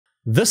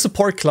The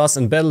support class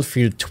in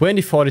Battlefield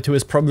 2042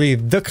 is probably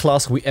the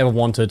class we ever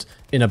wanted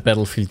in a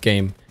Battlefield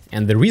game.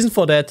 And the reason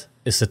for that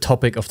is the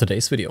topic of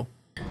today's video.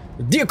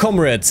 Dear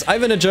comrades,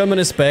 Ivan the German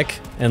is back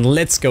and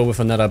let's go with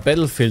another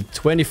Battlefield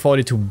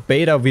 2042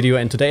 beta video,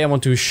 and today I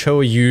want to show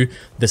you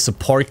the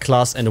support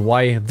class and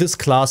why this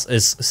class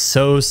is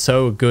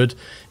so good.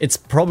 It's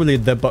probably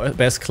the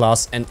best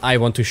class and I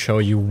want to show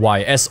you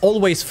why. As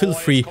always, feel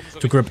free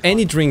to grab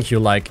any drink you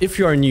like. If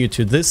you are new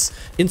to this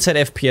Inside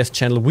FPS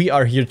channel, we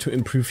are here to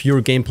improve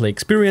your gameplay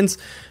experience.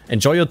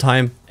 Enjoy your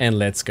time and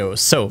let's go.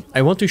 So,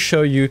 I want to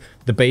show you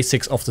the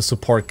basics of the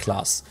support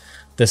class.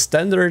 The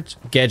standard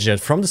gadget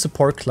from the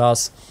support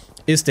class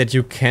is that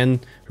you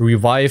can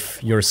revive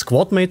your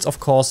squad mates, of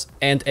course,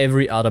 and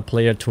every other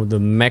player to the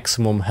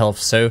maximum health.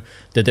 So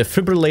the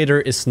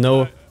defibrillator is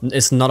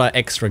not an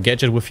extra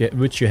gadget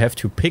which you have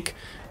to pick.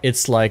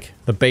 It's like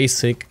the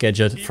basic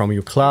gadget from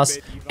your class,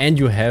 and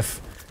you have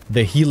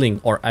the healing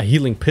or a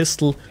healing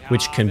pistol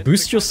which can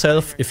boost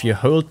yourself if you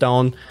hold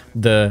down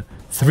the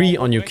 3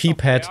 on your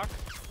keypad,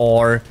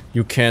 or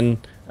you can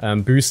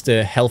boost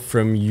the health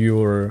from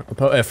your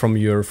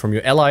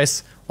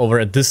allies over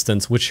a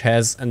distance, which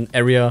has an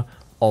area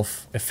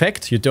of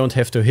effect. You don't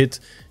have to hit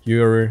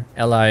your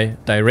ally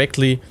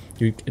directly.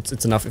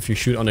 It's enough if you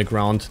shoot on the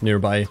ground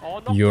nearby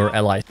your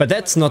ally. But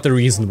that's not the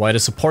reason why the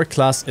support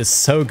class is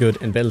so good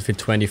in Battlefield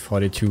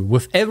 2042.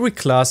 With every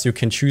class you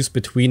can choose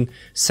between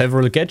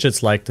several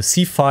gadgets like the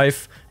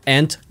C5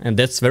 and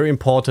that's very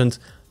important,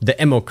 the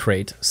ammo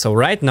crate. So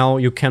right now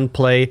you can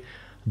play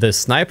the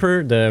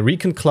sniper, the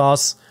recon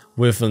class,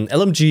 with an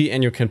LMG,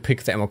 and you can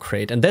pick the ammo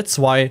crate. And that's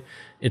why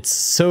it's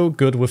so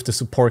good with the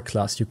support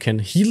class. You can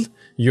heal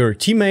your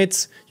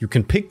teammates, you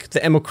can pick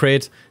the ammo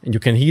crate, and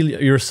you can heal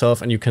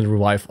yourself, and you can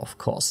revive, of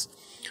course.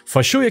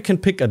 For sure you can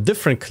pick a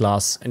different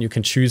class and you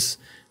can choose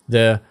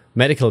the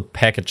medical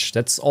package.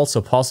 That's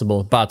also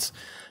possible, but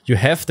you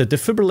have the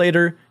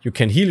defibrillator, you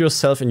can heal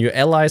yourself and your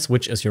allies,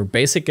 which is your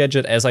basic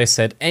gadget, as I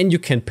said, and you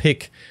can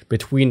pick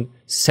between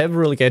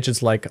several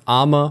gadgets like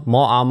armor,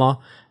 more armor,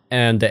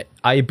 and the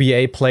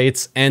IBA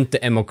plates and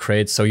the ammo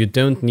crate, so you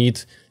don't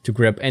need to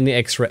grab any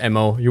extra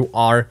ammo. You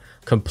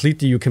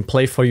can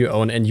play for your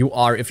own, and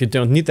if you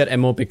don't need that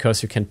ammo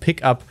because you can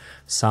pick up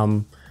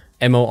some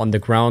ammo on the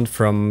ground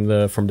from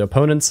the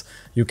opponents,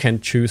 you can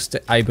choose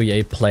the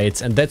IBA plates,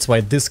 and that's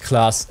why this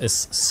class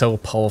is so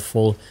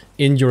powerful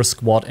in your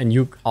squad, and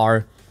you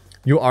are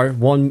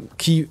one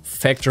key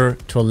factor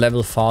to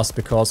level fast,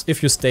 because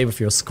if you stay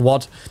with your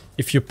squad,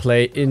 if you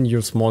play in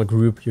your small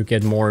group, you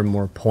get more and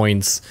more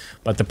points.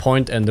 But the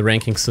point and the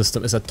ranking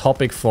system is a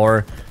topic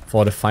for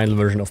the final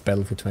version of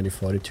Battlefield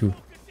 2042.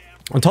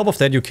 On top of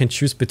that, you can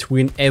choose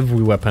between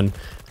every weapon,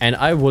 and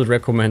I would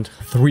recommend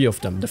 3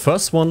 of them. The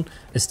first one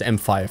is the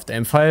M5. The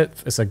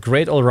M5 is a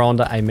great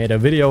all-rounder. I made a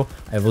video,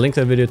 I will link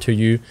that video to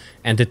you,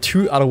 and the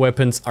 2 other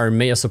weapons are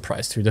a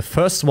surprise to you. The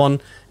first one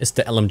is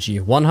the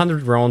LMG.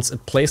 100 rounds,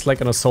 it plays like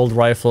an assault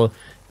rifle,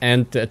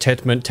 and the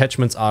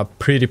attachments are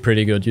pretty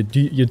good.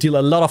 You deal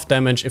a lot of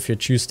damage if you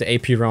choose the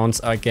AP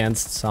rounds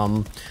against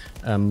some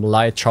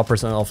light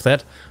choppers and all of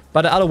that.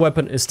 But the other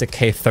weapon is the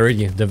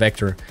K30, the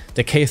Vector.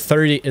 The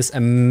K30 is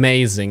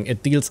amazing.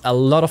 It deals a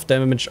lot of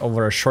damage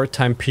over a short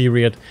time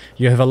period.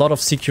 You have a lot of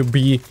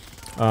CQB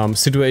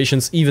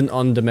situations, even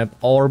on the map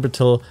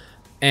Orbital,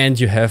 and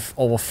you have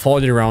over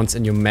 40 rounds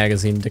in your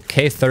magazine. The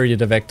K30,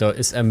 the Vector,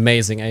 is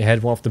amazing. I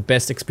had one of the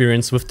best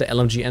experience with the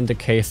LMG and the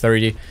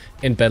K30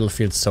 in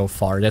Battlefield so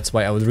far. That's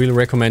why I would really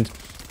recommend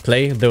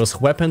play those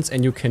weapons,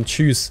 and you can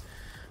choose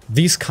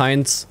these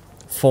kinds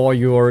for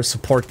your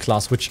support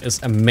class, which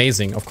is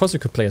amazing. Of course you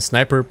could play a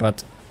sniper,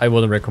 but I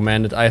wouldn't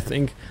recommend it. I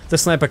think the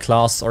sniper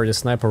class or the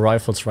sniper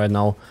rifles right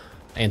now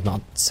ain't not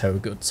so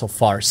good so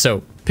far.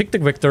 So pick the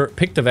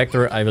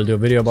Vector, I will do a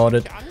video about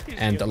it,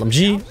 and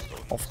LMG,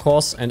 of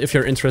course. And if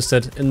you're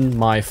interested in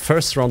my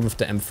first round with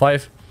the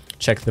M5,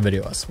 check the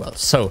video as well.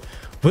 So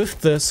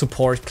with the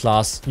support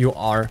class, you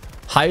are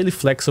highly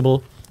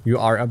flexible, you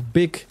are a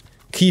big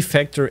key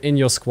factor in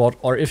your squad,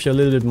 or if you're a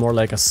little bit more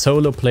like a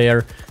solo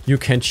player, you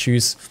can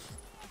choose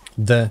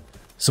the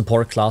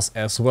support class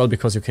as well,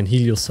 because you can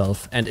heal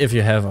yourself, and if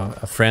you have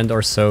a friend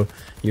or so,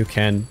 you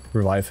can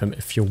revive him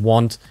if you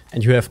want,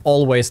 and you have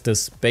always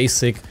this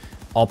basic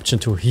option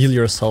to heal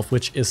yourself,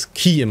 which is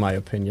key in my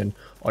opinion.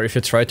 Or if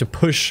you try to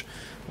push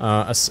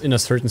in a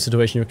certain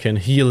situation, you can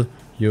heal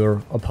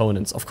your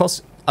opponents. Of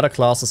course, other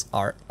classes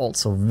are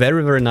also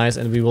very nice,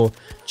 and we will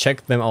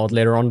check them out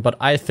later on, but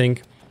I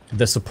think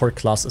the support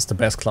class is the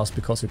best class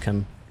because you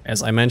can,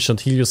 as I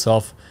mentioned, heal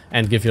yourself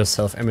and give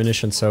yourself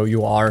ammunition, so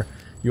you are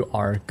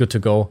good to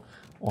go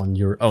on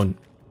your own.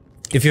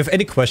 If you have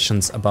any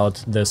questions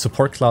about the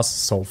support class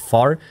so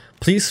far,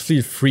 please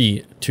feel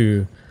free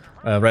to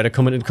write a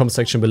comment in the comment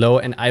section below,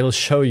 and I will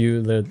show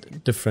you the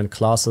different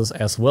classes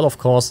as well, of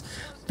course.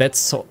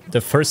 That's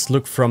the first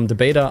look from the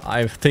beta.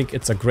 I think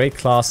it's a great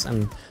class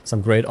and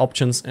some great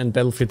options in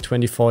Battlefield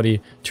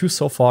 2042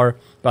 so far,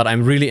 but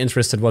I'm really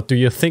interested. What do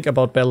you think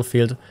about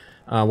Battlefield?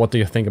 What do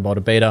you think about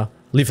the beta?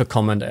 leave a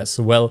comment as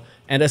well.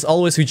 And as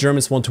always, we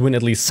Germans want to win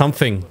at least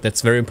something.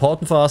 That's very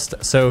important for us.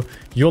 So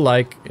your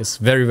like is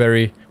very,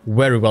 very,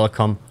 very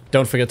welcome.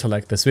 Don't forget to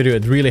like this video.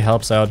 It really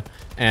helps out.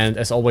 And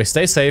as always,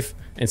 stay safe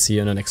and see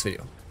you in the next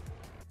video.